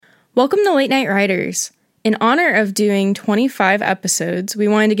Welcome to Late Night Riders. In honor of doing 25 episodes, we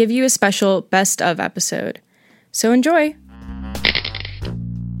wanted to give you a special best of episode. So enjoy!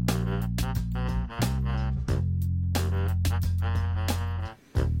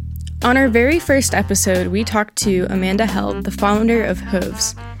 On our very first episode, we talked to Amanda Held, the founder of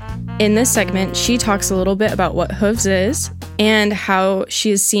Hooves. In this segment, she talks a little bit about what Hooves is and how she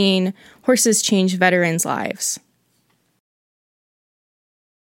has seen horses change veterans' lives.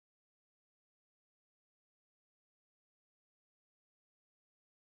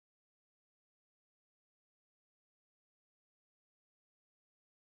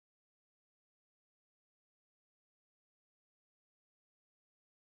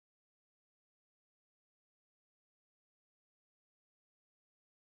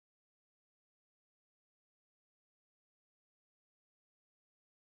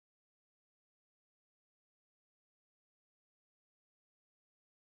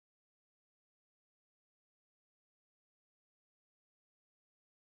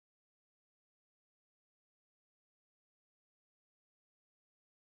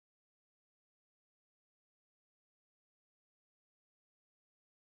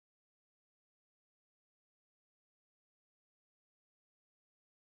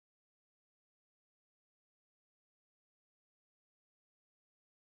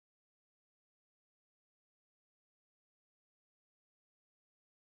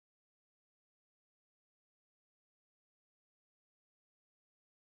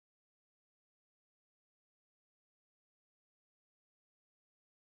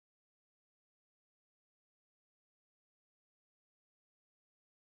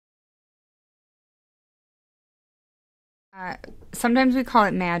 Sometimes we call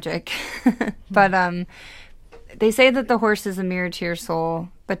it magic, but they say that the horse is a mirror to your soul,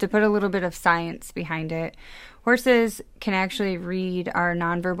 but to put a little bit of science behind it, horses can actually read our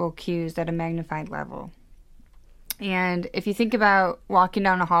nonverbal cues at a magnified level. And if you think about walking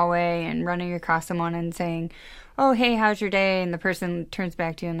down a hallway and running across someone and saying, "Oh, hey, how's your day?" and the person turns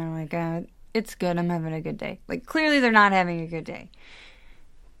back to you and they're like, "It's good, I'm having a good day." Like, clearly they're not having a good day.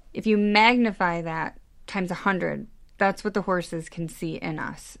 If you magnify that times 100, that's what the horses can see in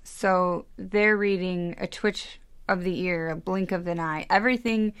us. So they're reading a twitch of the ear, a blink of an eye.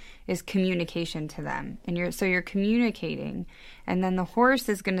 Everything is communication to them. And you're communicating. And then the horse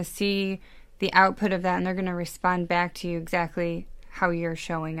is going to see the output of that, and they're going to respond back to you exactly how you're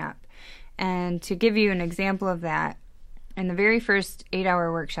showing up. And to give you an example of that, in the very first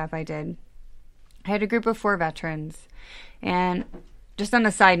 8-hour workshop I did, I had a group of 4 veterans. And just on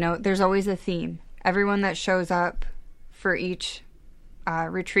a side note, there's always a theme. Everyone that shows up for each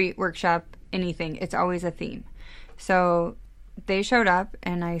retreat, workshop, anything, it's always a theme. So they showed up,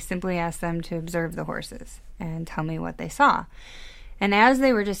 and I simply asked them to observe the horses and tell me what they saw. And as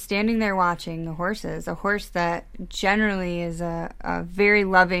they were just standing there watching the horses, a horse that generally is a very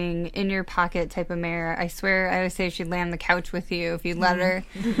loving, in-your-pocket type of mare, I swear I always say she'd lay on the couch with you if you let her,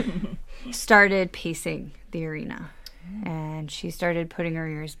 started pacing the arena. And she started putting her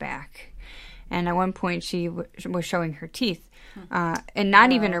ears back. And at one point, she was showing her teeth, and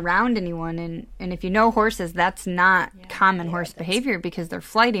not even around anyone. And if you know horses, that's not common horse behavior because they're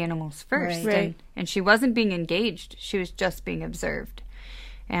flight animals first. Right. And she wasn't being engaged; she was just being observed.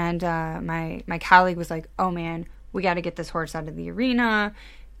 And my colleague was like, "Oh man, we got to get this horse out of the arena.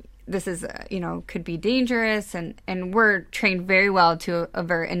 This is could be dangerous." And we're trained very well to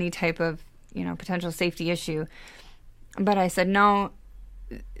avert any type of potential safety issue. But I said no.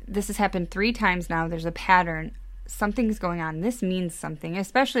 This has happened 3 times now. There's a pattern. Something's going on. This means something,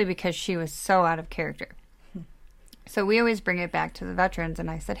 especially because she was so out of character. So we always bring it back to the veterans,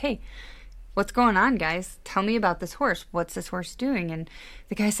 and I said, "Hey, what's going on, guys? Tell me about this horse. What's this horse doing?" And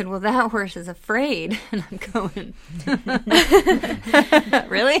the guy said, "Well, that horse is afraid." And I'm going,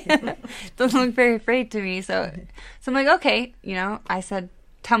 "Really?" Doesn't look very afraid to me. So I'm like, "Okay." I said,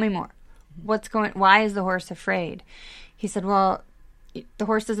 "Tell me more. Why is the horse afraid?" He said, "Well, the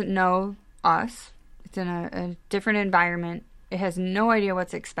horse doesn't know us. It's in a different environment. It has no idea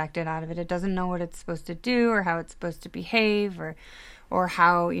what's expected out of it. It doesn't know what it's supposed to do or how it's supposed to behave or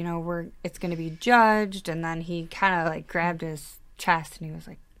how, it's going to be judged." And then he kind of like grabbed his chest and he was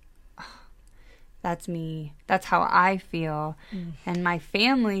like, "Oh, that's me. That's how I feel. And my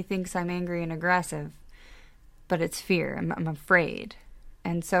family thinks I'm angry and aggressive, but it's fear. I'm afraid."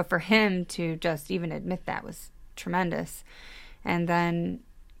 And so for him to just even admit that was tremendous. And then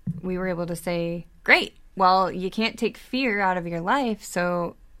we were able to say, "Great. Well, you can't take fear out of your life,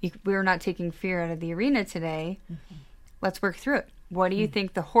 so we're not taking fear out of the arena today. Let's work through it. What do you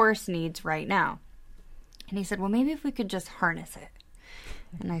think the horse needs right now?" And he said, "Well, maybe if we could just harness it."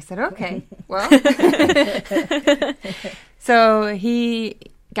 And I said, okay, well. So he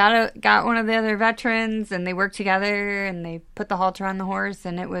got one of the other veterans, and they worked together, and they put the halter on the horse,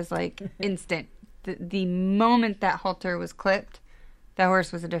 and it was like instant. The moment that halter was clipped, that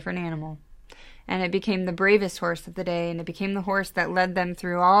horse was a different animal. And it became the bravest horse of the day, and it became the horse that led them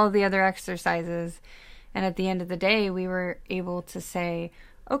through all the other exercises. And at the end of the day, we were able to say,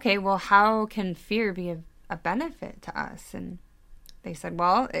 okay, well, how can fear be a benefit to us? And they said,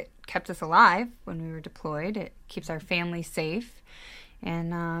 well, it kept us alive when we were deployed. It keeps our family safe.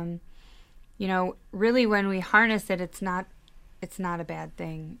 And, really when we harness it, it's not a bad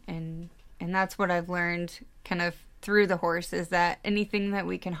thing. And that's what I've learned kind of through the horse, is that anything that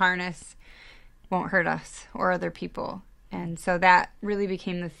we can harness won't hurt us or other people. And so that really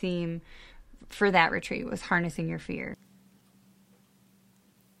became the theme for that retreat, was harnessing your fear.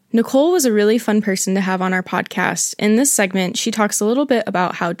 Nicole was a really fun person to have on our podcast. In this segment, she talks a little bit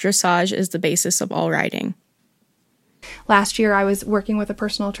about how dressage is the basis of all riding. Last year, I was working with a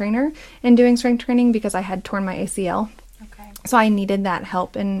personal trainer and doing strength training because I had torn my ACL. Okay. So I needed that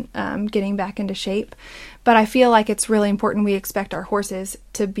help in getting back into shape. But I feel like it's really important. We expect our horses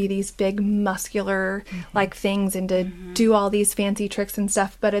to be these big muscular like things and to do all these fancy tricks and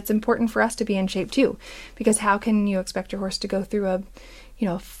stuff. But it's important for us to be in shape too, because how can you expect your horse to go through a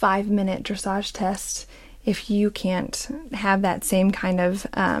 5-minute dressage test if you can't have that same kind of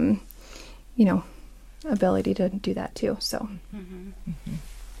ability to do that too. So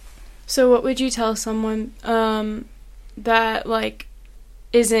what would you tell someone that like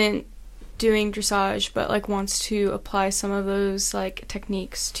isn't doing dressage but like wants to apply some of those like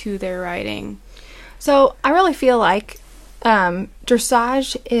techniques to their riding? So I really feel like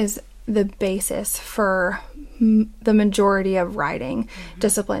dressage is the basis for the majority of riding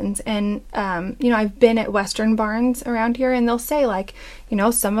disciplines. And I've been at Western barns around here, and they'll say like,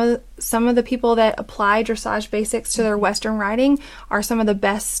 some of the people that apply dressage basics to their Western riding are some of the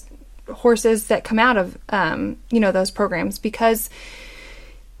best horses that come out of those programs, because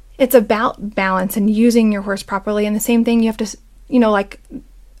it's about balance and using your horse properly. And the same thing, you have to, like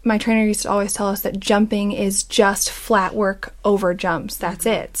my trainer used to always tell us that jumping is just flat work over jumps. That's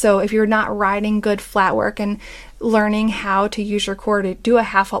it. So if you're not riding good flat work and learning how to use your core to do a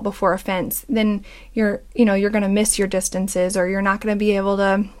half halt before a fence, then you're going to miss your distances, or you're not going to be able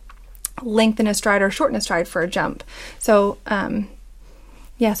to lengthen a stride or shorten a stride for a jump. So, so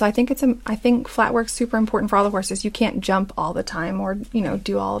I think flat work's super important for all the horses. You can't jump all the time or,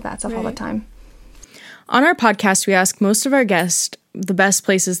 do all of that stuff all the time. On our podcast, we ask most of our guests the best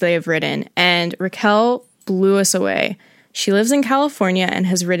places they have ridden, and Raquel blew us away. She lives in California and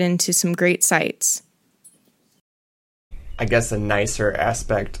has ridden to some great sites. I guess a nicer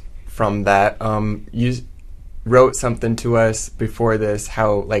aspect from that, you wrote something to us before this,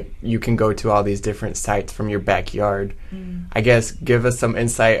 how like you can go to all these different sites from your backyard. I guess give us some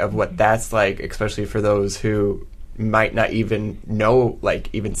insight of what that's like, especially for those who might not even know, like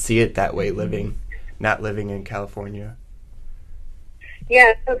even see it that way, not living in California.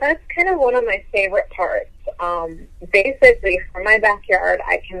 Yeah, so that's kind of one of my favorite parts. Basically, from my backyard,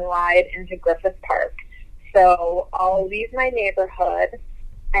 I can ride into Griffith Park. So I'll leave my neighborhood,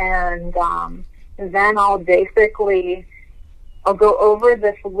 and then I'll go over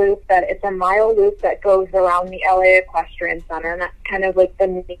this loop it's a mile loop that goes around the LA Equestrian Center, and that's kind of like the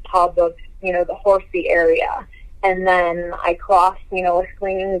mini hub of, the Horsey area. And then I cross, a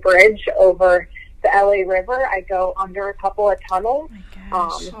swinging bridge over the LA River. I go under a couple of tunnels,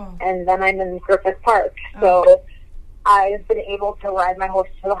 and then I'm in Griffith Park. So I've been able to ride my horse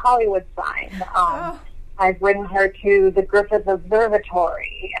to the Hollywood sign. I've ridden her to the Griffith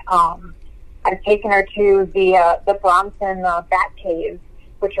Observatory. I've taken her to the Bronson Bat Caves,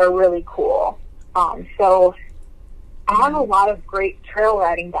 which are really cool. So I have a lot of great trail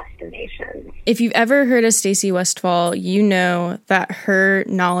riding destinations. If you've ever heard of Stacey Westfall, you know that her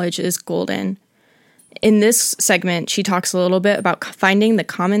knowledge is golden. In this segment, she talks a little bit about finding the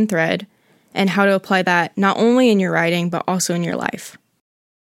common thread and how to apply that not only in your riding, but also in your life.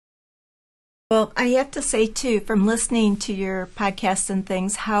 Well, I have to say, too, from listening to your podcasts and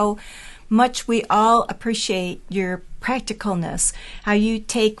things, how much we all appreciate your practicalness, how you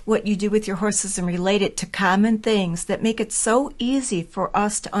take what you do with your horses and relate it to common things that make it so easy for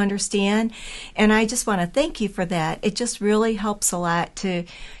us to understand. And I just want to thank you for that. It just really helps a lot to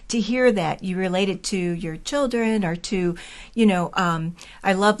hear that you relate it to your children or to,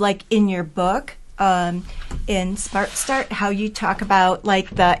 I love like in your book, in Smart Start, how you talk about like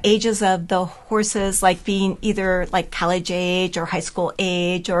the ages of the horses, like being either like college age or high school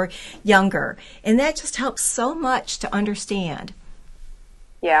age or younger. And that just helps so much to understand.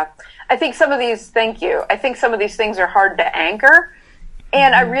 Yeah. I think some of these things are hard to anchor.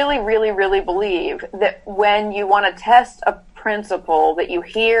 And I really, really, really believe that when you want to test a principle that you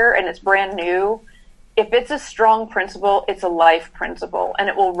hear and it's brand new, if it's a strong principle, it's a life principle and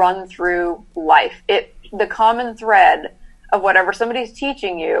it will run through life. The common thread of whatever somebody's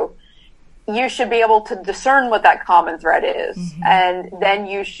teaching you, you should be able to discern what that common thread is. And then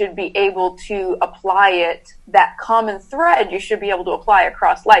you should be able to apply it, that common thread, you should be able to apply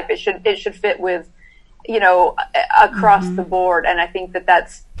across life. It should fit with, across the board. And I think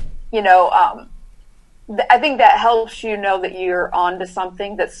that's, I think that helps you know that you're onto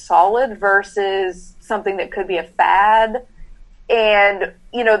something that's solid versus something that could be a fad. And,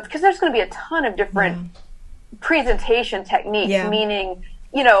 because there's going to be a ton of different presentation techniques, meaning,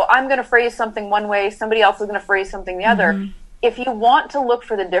 I'm going to phrase something one way, somebody else is going to phrase something the other. If you want to look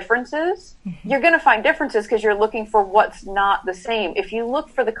for the differences, you're going to find differences because you're looking for what's not the same. If you look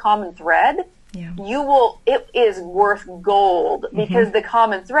for the common thread, it is worth gold because the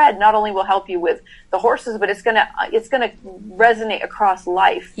common thread not only will help you with the horses, but it's going to resonate across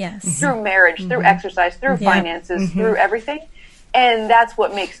life through marriage, through exercise, through finances, through everything. And that's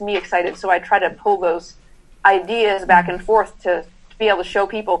what makes me excited. So I try to pull those ideas back and forth to be able to show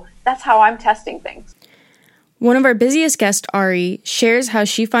people that's how I'm testing things. One of our busiest guests, Ari, shares how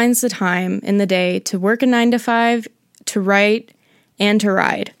she finds the time in the day to work a 9-to-5, to write, and to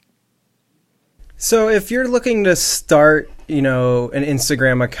ride. So if you're looking to start, an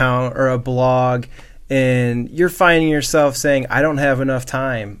Instagram account or a blog, and you're finding yourself saying, I don't have enough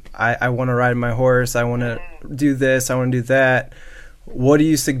time. I want to ride my horse. I want to do this. I want to do that. What do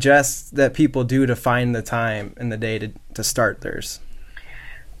you suggest that people do to find the time in the day to start theirs?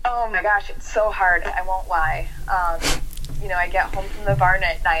 Oh my gosh, it's so hard. I won't lie. I get home from the barn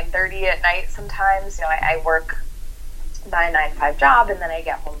at 9:30 at night sometimes. I work 9-5 job, and then I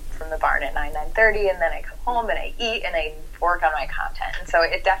get home from the barn at 9:30, and then I come home and I eat and I work on my content. And so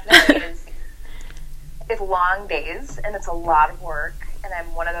it definitely is. It's long days and it's a lot of work. And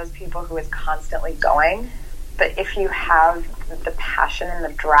I'm one of those people who is constantly going. But if you have the passion and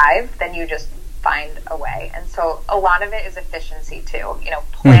the drive, then you just find a way. And so a lot of it is efficiency too.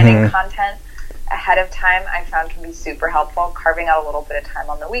 Planning content ahead of time I found can be super helpful. Carving out a little bit of time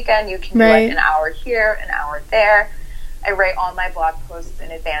on the weekend. You can do an hour here, an hour there. I write all my blog posts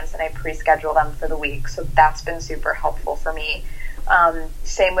in advance and I pre-schedule them for the week. So that's been super helpful for me.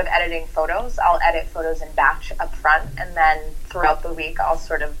 Same with editing photos. I'll edit photos in batch up front, and then throughout the week I'll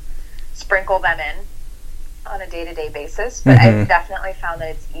sort of sprinkle them in on a day-to-day basis. But I've definitely found that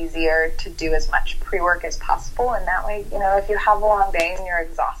it's easier to do as much pre-work as possible, and that way, if you have a long day and you're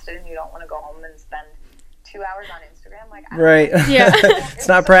exhausted and you don't want to go home and spend 2 hours on Instagram, it's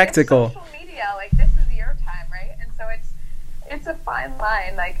not practical. Social media, this is your time, right? And so it's a fine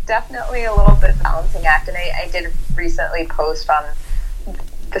line, definitely a little bit balancing act. And I did recently post on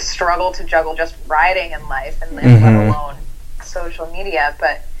the struggle to juggle just riding in life and let alone social media.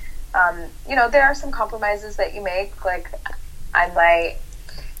 But, there are some compromises that you make. I might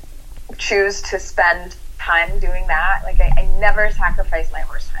choose to spend time doing that. I never sacrifice my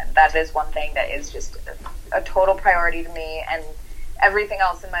horse time. That is one thing that is just a total priority to me. And everything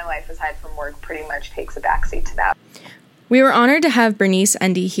else in my life aside from work pretty much takes a backseat to that. We were honored to have Bernice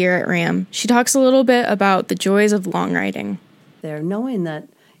Endy here at RAM. She talks a little bit about the joys of long riding. They're knowing that,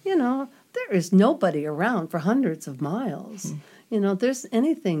 there is nobody around for hundreds of miles. There's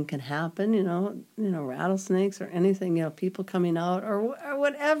anything can happen, rattlesnakes or anything, people coming out or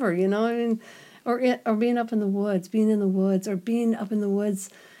whatever, or being up in the woods, or being up in the woods.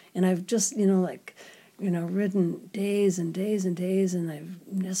 And I've just, ridden days and days and days, and I've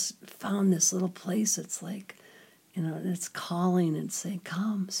just found this little place. It's it's calling and saying,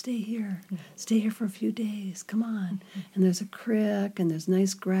 come, stay here for a few days, come on. And there's a creek, and there's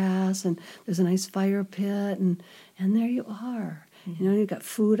nice grass, and there's a nice fire pit, and there you are. You've got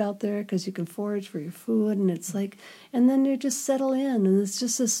food out there because you can forage for your food, and it's and then you just settle in, and it's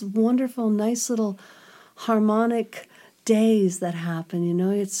just this wonderful, nice little harmonic days that happen,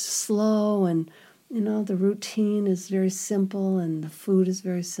 it's slow, and, the routine is very simple, and the food is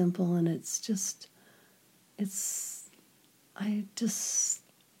very simple, and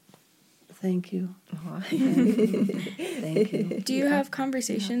thank you. Thank you. Do you have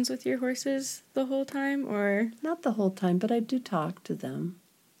conversations with your horses the whole time, or? Not the whole time, but I do talk to them.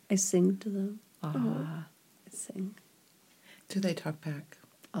 I sing to them. I sing. Do they talk back?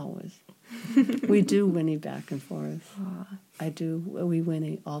 Always. We do whinny back and forth. I do. We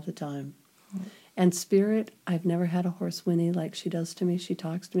whinny all the time. And Spirit, I've never had a horse whinny like she does to me. She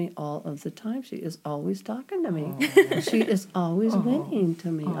talks to me all of the time. She is always talking to me. She is always whinnying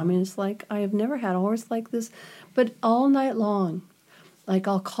to me. I mean, it's like I have never had a horse like this, but all night long. Like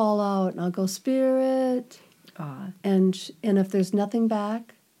I'll call out and I'll go, Spirit. And if there's nothing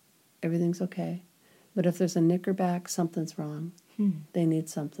back, everything's okay. But if there's a nicker back, something's wrong. They need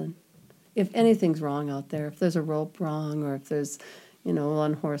something. If anything's wrong out there, if there's a rope wrong, or if there's,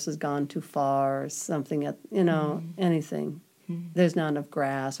 one horse has gone too far or something, anything. There's not enough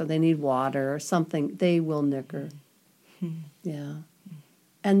grass or they need water or something, they will nicker. Yeah.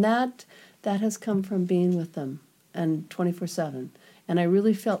 And that has come from being with them and 24/7. And I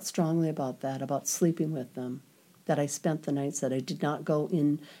really felt strongly about that, about sleeping with them, that I spent the nights, that I did not go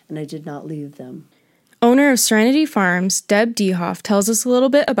in and I did not leave them. Owner of Serenity Farms, Deb Dehoff, tells us a little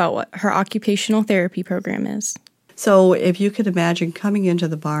bit about what her occupational therapy program is. So if you could imagine coming into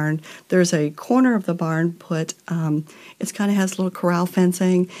the barn, there's a corner of the barn put, it kind of has little corral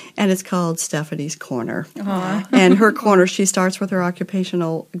fencing, and it's called Stephanie's Corner. And her corner, she starts with her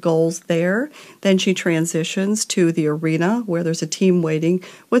occupational goals there. Then she transitions to the arena where there's a team waiting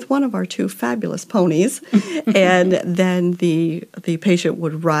with one of our 2 fabulous ponies. And then the patient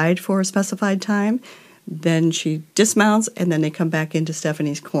would ride for a specified time. Then she dismounts, and then they come back into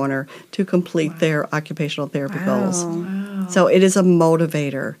Stephanie's Corner to complete their occupational therapy goals. So it is a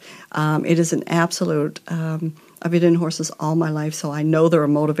motivator. It is an absolute, I've been in horses all my life, so I know they're a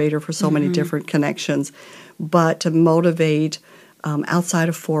motivator for so many different connections. But to motivate outside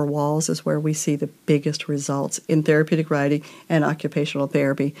of 4 walls is where we see the biggest results in therapeutic riding and occupational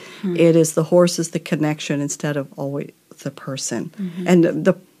therapy. It is the horse is the connection instead of always the person. And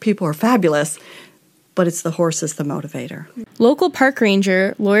the people are fabulous, but it's the horse is the motivator. Local park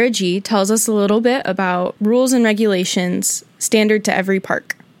ranger Laura G. tells us a little bit about rules and regulations standard to every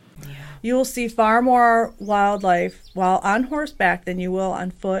park. You will see far more wildlife while on horseback than you will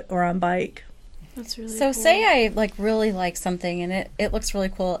on foot or on bike. That's really cool. Say I really like something and it looks really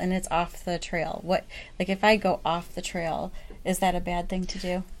cool and it's off the trail. If I go off the trail, is that a bad thing to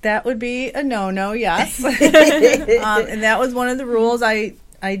do? That would be a no, yes. And that was one of the rules I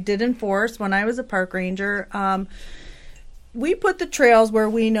did enforce when I was a park ranger. We put the trails where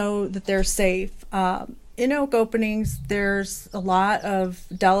we know that they're safe. In oak openings, there's a lot of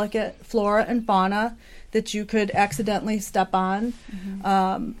delicate flora and fauna that you could accidentally step on.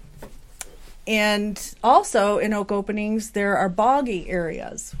 And also in oak openings, there are boggy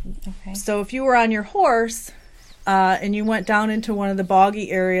areas. Okay. So if you were on your horse and you went down into one of the boggy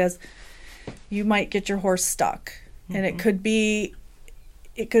areas, you might get your horse stuck. And it could be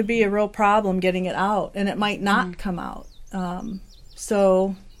a real problem getting it out, and it might not come out.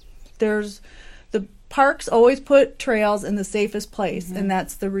 So the parks always put trails in the safest place, and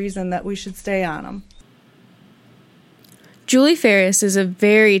that's the reason that we should stay on them. Julie Ferris is a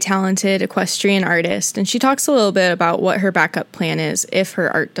very talented equestrian artist, and she talks a little bit about what her backup plan is if her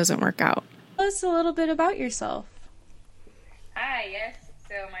art doesn't work out. Tell us a little bit about yourself. Hi, yes.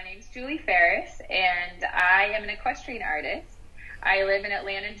 So my name's Julie Ferris, and I am an equestrian artist. I live in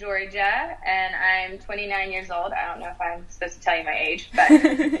Atlanta, Georgia, and I'm 29 years old. I don't know if I'm supposed to tell you my age, but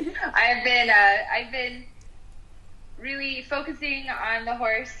I've been really focusing on the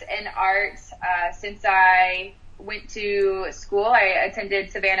horse and art since I went to school. I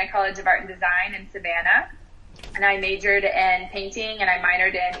attended Savannah College of Art and Design in Savannah, and I majored in painting and I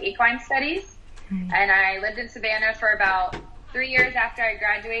minored in equine studies. And I lived in Savannah for about 3 years after I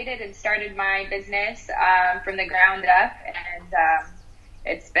graduated and started my business from the ground up. And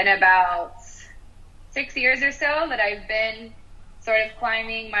it's been about 6 years or so that I've been sort of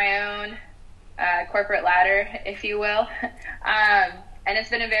climbing my own corporate ladder, if you will. And it's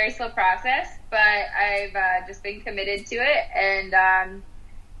been a very slow process, but I've just been committed to it. And,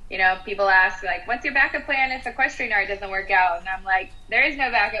 people ask, what's your backup plan if equestrian art doesn't work out? And I'm like, there is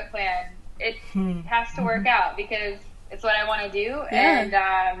no backup plan. It has to work out because it's what I want to do. Yeah. And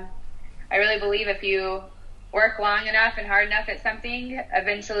I really believe if you work long enough and hard enough at something,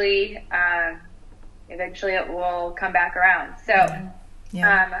 eventually it will come back around. So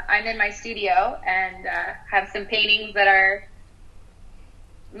I'm in my studio and have some paintings that are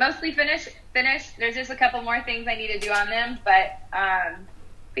mostly finished. There's just a couple more things I need to do on them, but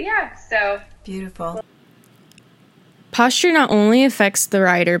yeah, so. Beautiful. Posture not only affects the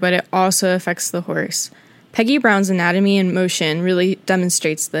rider, but it also affects the horse. Peggy Brown's Anatomy in Motion really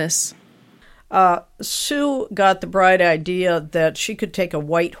demonstrates this. Sue got the bright idea that she could take a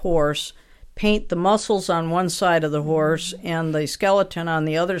white horse, paint the muscles on one side of the horse and the skeleton on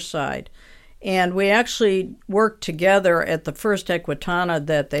the other side. And we actually worked together at the first Equitana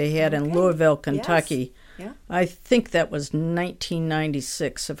that they had in Louisville, Kentucky. Yes. Yeah. I think that was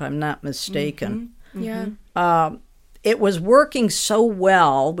 1996, if I'm not mistaken. Mm-hmm. Yeah. It was working so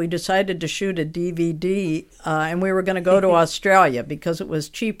well, we decided to shoot a DVD, and we were going to go to Australia because it was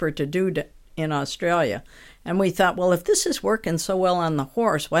cheaper to do in Australia. And we thought, well, if this is working so well on the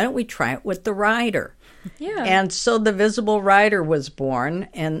horse, why don't we try it with the rider? Yeah. And so the Visible Rider was born,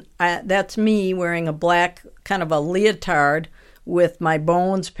 and that's me wearing a black kind of a leotard with my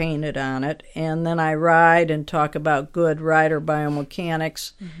bones painted on it. And then I ride and talk about good rider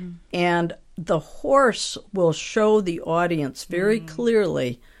biomechanics. Mm-hmm. And the horse will show the audience very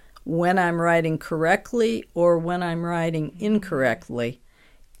clearly when I'm riding correctly or when I'm riding incorrectly.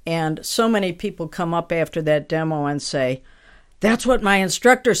 And so many people come up after that demo and say, that's what my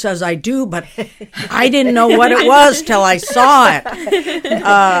instructor says I do, but I didn't know what it was till I saw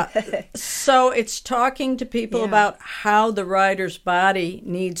it. So it's talking to people about how the rider's body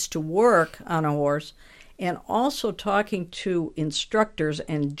needs to work on a horse, and also talking to instructors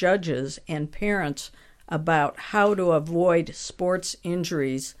and judges and parents about how to avoid sports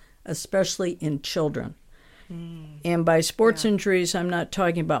injuries, especially in children. And by sports injuries, I'm not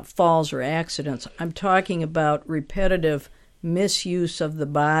talking about falls or accidents. I'm talking about repetitive misuse of the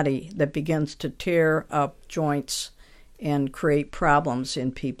body that begins to tear up joints and create problems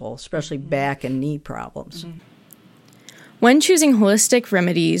in people, especially back and knee problems. When choosing holistic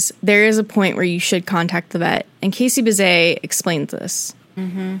remedies, there is a point where you should contact the vet, and Casey Bizet explains this.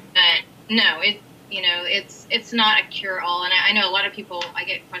 Mm-hmm. No, it's not a cure-all, and I know a lot of people, I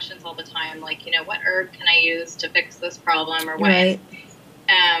get questions all the time, like, what herb can I use to fix this problem, or what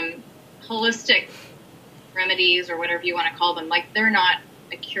holistic remedies, or whatever you want to call them, like, they're not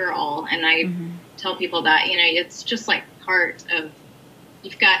a cure-all, and I tell people that, it's just like part of,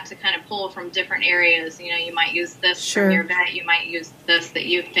 you've got to kind of pull from different areas, you might use this from your vet, you might use this that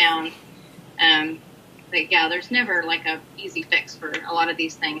you've found, but yeah, there's never like a easy fix for a lot of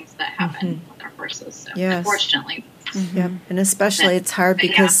these things that happen with our horses, so unfortunately. Yep, and especially it's hard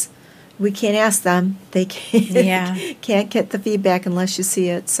because we can't ask them, they can't get the feedback unless you see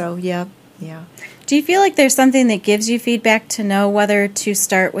it, so yeah. Do you feel like there's something that gives you feedback to know whether to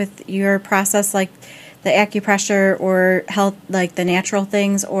start with your process, like the acupressure or health, like the natural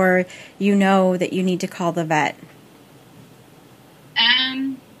things, or that you need to call the vet?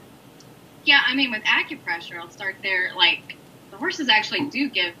 Yeah, I mean, with acupressure, I'll start there. Like, the horses actually do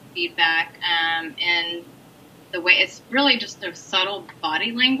give feedback, and the way it's really just a subtle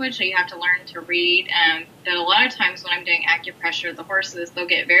body language that you have to learn to read. But a lot of times when I'm doing acupressure, the horses, they'll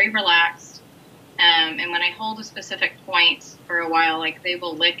get very relaxed. And when I hold a specific point for a while, like, they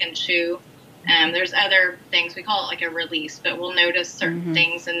will lick and chew. There's other things, we call it like a release, but we'll notice certain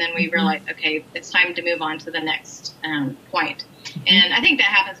things, and then we realize, okay, it's time to move on to the next point. And I think that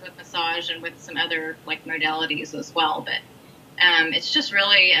happens with massage and with some other like modalities as well. But it's just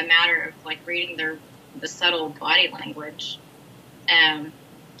really a matter of like reading the subtle body language. I'm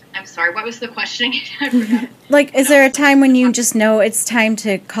sorry, what was the question? I forgot. Like, is there a time when you just know it's time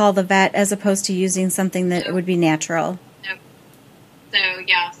to call the vet as opposed to using something that would be natural?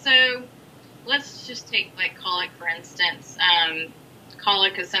 So let's just take like colic, for instance.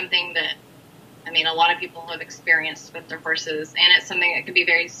 Colic is something that, I mean, a lot of people have experienced with their horses, and it's something that could be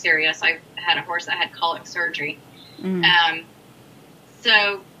very serious. I've had a horse that had colic surgery.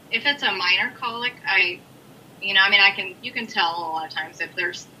 So if it's a minor colic, you can tell a lot of times if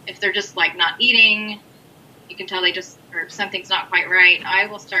they're just like not eating, you can tell or something's not quite right. I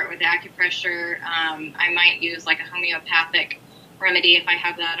will start with acupressure. I might use like a homeopathic remedy if I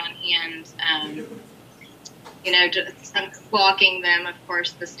have that on hand. Just walking them, of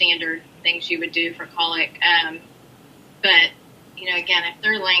course, the standard things you would do for colic. But, again, if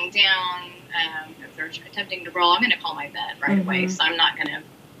they're laying down, if they're attempting to roll, I'm going to call my vet right away. So I'm not going to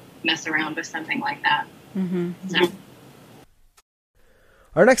mess around with something like that. So.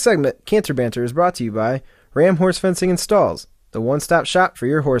 Our next segment, Canter Banter, is brought to you by Ram Horse Fencing and Stalls, the one-stop shop for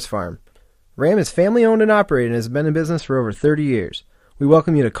your horse farm. Ram is family-owned and operated and has been in business for over 30 years. We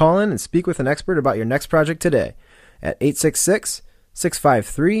welcome you to call in and speak with an expert about your next project today at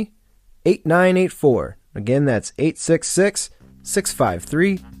 866-653-8984. Again, that's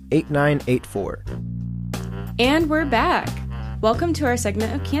 866-653-8984. And we're back. Welcome to our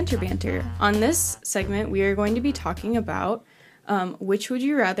segment of Canter Banter. On this segment, we are going to be talking about which would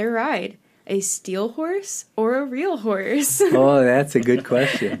you rather ride, a steel horse or a real horse? Oh, that's a good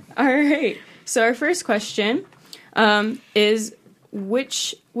question. All right. So our first question is,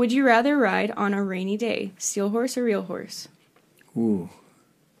 which would you rather ride on a rainy day, steel horse or real horse? Ooh.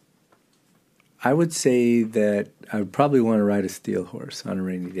 I would say that I would probably want to ride a steel horse on a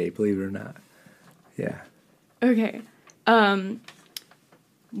rainy day, believe it or not. Yeah. Okay.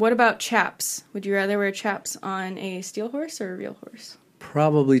 What about chaps? Would you rather wear chaps on a steel horse or a real horse?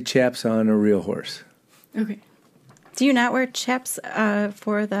 Probably chaps on a real horse. Okay. Do you not wear chaps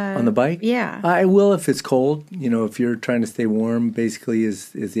for the... On the bike? Yeah. I will if it's cold. You know, if you're trying to stay warm, basically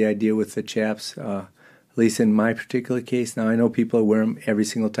is the idea with the chaps, at least in my particular case. Now, I know people wear them every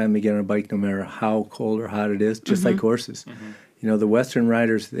single time they get on a bike, no matter how cold or hot it is, just like horses. You know, the Western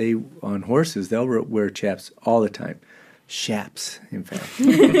riders, on horses, they'll wear chaps all the time. Chaps, in fact.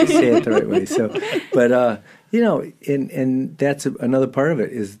 Say it the right way. So, but, you know, and that's another part of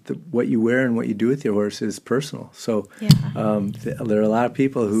it is what you wear and what you do with your horse is personal. So there are a lot of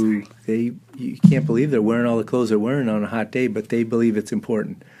people who you can't believe they're wearing all the clothes they're wearing on a hot day, but they believe it's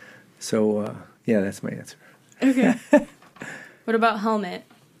important. So, yeah, that's my answer. Okay. What about helmet?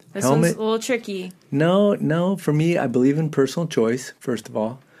 This one's a little tricky. No. For me, I believe in personal choice, first of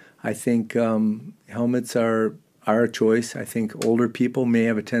all. I think helmets are a choice. I think older people may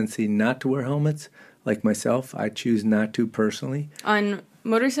have a tendency not to wear helmets, like myself. I choose not to personally. On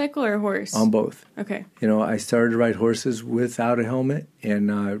motorcycle or horse? On both. Okay. You know, I started to ride horses without a helmet, and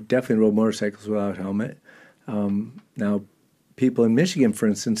definitely rode motorcycles without a helmet. Now, people in Michigan, for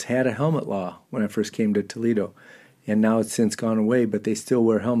instance, had a helmet law when I first came to Toledo. And now it's since gone away, but they still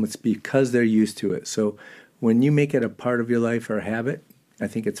wear helmets because they're used to it. So when you make it a part of your life or a habit, I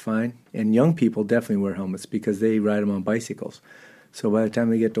think it's fine. And young people definitely wear helmets because they ride them on bicycles. So by the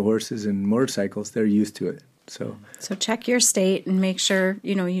time they get to horses and motorcycles, they're used to it. So check your state and make sure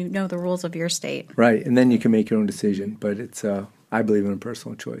you know the rules of your state. Right, and then you can make your own decision. But it's I believe in a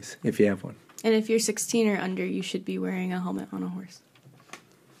personal choice if you have one. And if you're 16 or under, you should be wearing a helmet on a horse.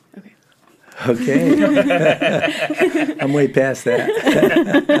 Okay. I'm way past that.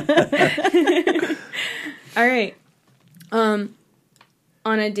 All right. On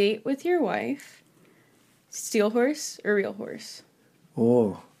a date with your wife, steel horse or real horse?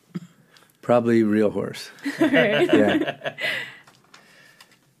 Oh, probably real horse. All right.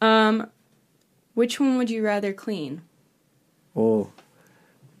 Yeah. Which one would you rather clean? Oh,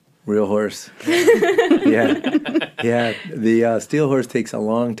 real horse. Yeah. The steel horse takes a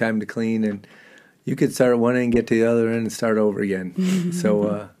long time to clean, and you could start at one end, get to the other end, and start over again. So,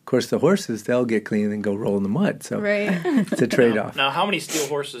 of course, the horses, they'll get clean and go roll in the mud. So it's a trade-off. Now, how many steel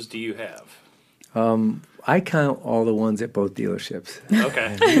horses do you have? I count all the ones at both dealerships.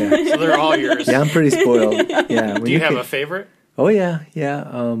 Okay. Yeah. So they're all yours. Yeah, I'm pretty spoiled. Yeah. Do you have a favorite? Oh, yeah.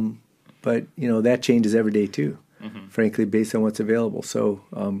 But, you know, that changes every day, too. Frankly, based on what's available. So,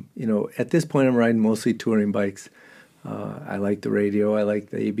 you know, at this point, I'm riding mostly touring bikes. I like the radio. I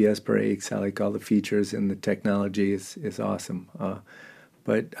like the ABS brakes. I like all the features, and the technology is awesome.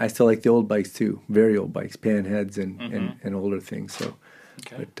 But I still like the old bikes, too. Very old bikes, panheads and older things. So,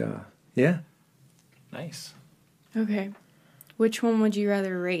 but, yeah. Nice. Okay. Which one would you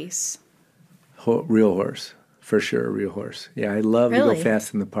rather race? Real horse. For sure, real horse. Yeah, I love to go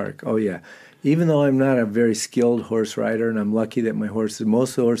fast in the park. Oh, yeah. Even though I'm not a very skilled horse rider, and I'm lucky that most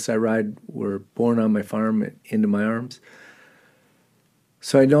of the horses I ride were born on my farm into my arms,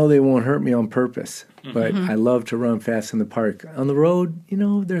 so I know they won't hurt me on purpose. But I love to run fast in the park. On the road, you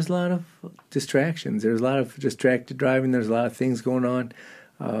know, there's a lot of distractions. There's a lot of distracted driving. There's a lot of things going on.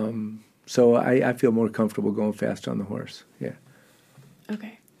 So I feel more comfortable going fast on the horse. Yeah.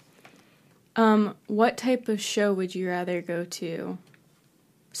 Okay. What type of show would you rather go to?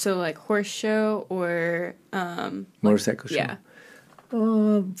 So, like, horse show or... motorcycle show? Yeah.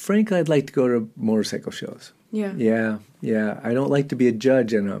 Frankly, I'd like to go to motorcycle shows. Yeah. Yeah. I don't like to be a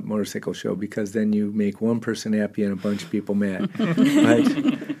judge in a motorcycle show because then you make one person happy and a bunch of people mad.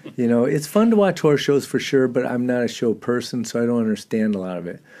 But, you know, it's fun to watch horse shows for sure, but I'm not a show person, so I don't understand a lot of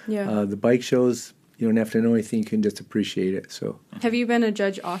it. Yeah. The bike shows, you don't have to know anything, you can just appreciate it. So. Have you been a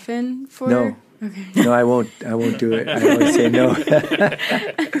judge often for... No. Okay. No, I won't do it. I always say no.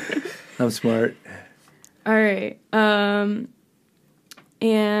 I'm smart. All right.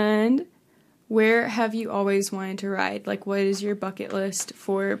 And where have you always wanted to ride? Like, what is your bucket list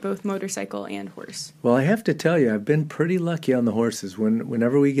for both motorcycle and horse? Well, I have to tell you, I've been pretty lucky on the horses.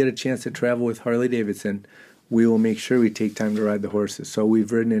 Whenever we get a chance to travel with Harley Davidson, we will make sure we take time to ride the horses. So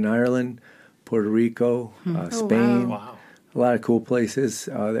we've ridden in Ireland, Puerto Rico, Spain. Wow. A lot of cool places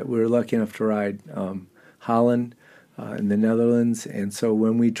that we were lucky enough to ride. Holland, in the Netherlands. And so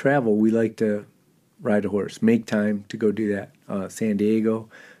when we travel, we like to ride a horse, make time to go do that. San Diego,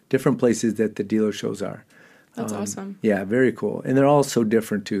 different places that the dealer shows are. That's awesome. Yeah, very cool. And they're all so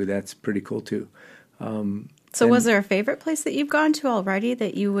different, too. That's pretty cool, too. So was there a favorite place that you've gone to already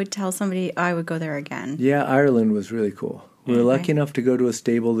that you would tell somebody, I would go there again? Yeah, Ireland was really cool. We were lucky enough to go to a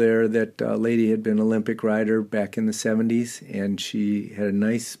stable there that a lady had been an Olympic rider back in the 70s, and she had a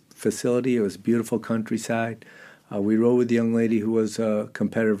nice facility. It was beautiful countryside. We rode with a young lady who was a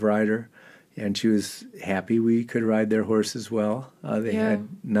competitive rider, and she was happy we could ride their horses well. They had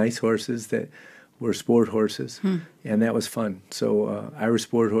nice horses that were sport horses, and that was fun. So Irish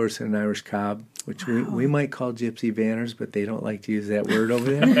sport horse and an Irish cob, which we might call gypsy vanners, but they don't like to use that word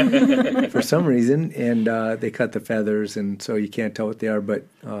over there for some reason. And they cut the feathers, and so you can't tell what they are, but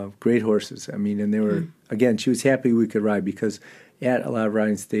great horses. I mean, and they were, again, she was happy we could ride because at a lot of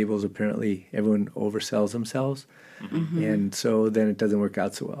riding stables, apparently everyone oversells themselves, and so then it doesn't work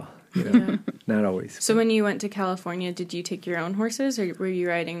out so well. You know, not always. So when you went to California, did you take your own horses, or were you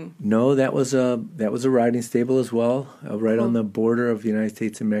riding? No, that was a riding stable as well, right on the border of the United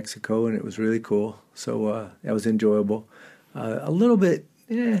States and Mexico, and it was really cool. So that was enjoyable. A little bit,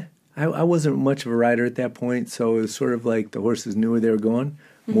 I wasn't much of a rider at that point, so it was sort of like the horses knew where they were going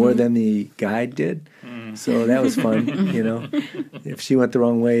more than the guide did. So that was fun, you know. If she went the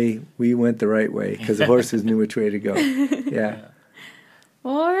wrong way, we went the right way because the horses knew which way to go. Yeah.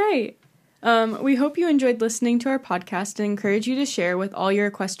 Well, all right. We hope you enjoyed listening to our podcast and encourage you to share with all your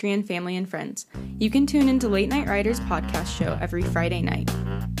equestrian family and friends. You can tune into Late Night Riders podcast show every Friday night.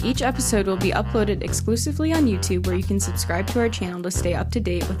 Each episode will be uploaded exclusively on YouTube, where you can subscribe to our channel to stay up to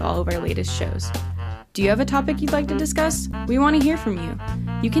date with all of our latest shows. Do you have a topic you'd like to discuss? We want to hear from you.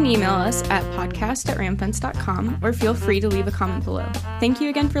 You can email us at podcast@ramfence.com or feel free to leave a comment below. Thank you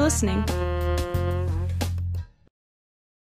again for listening.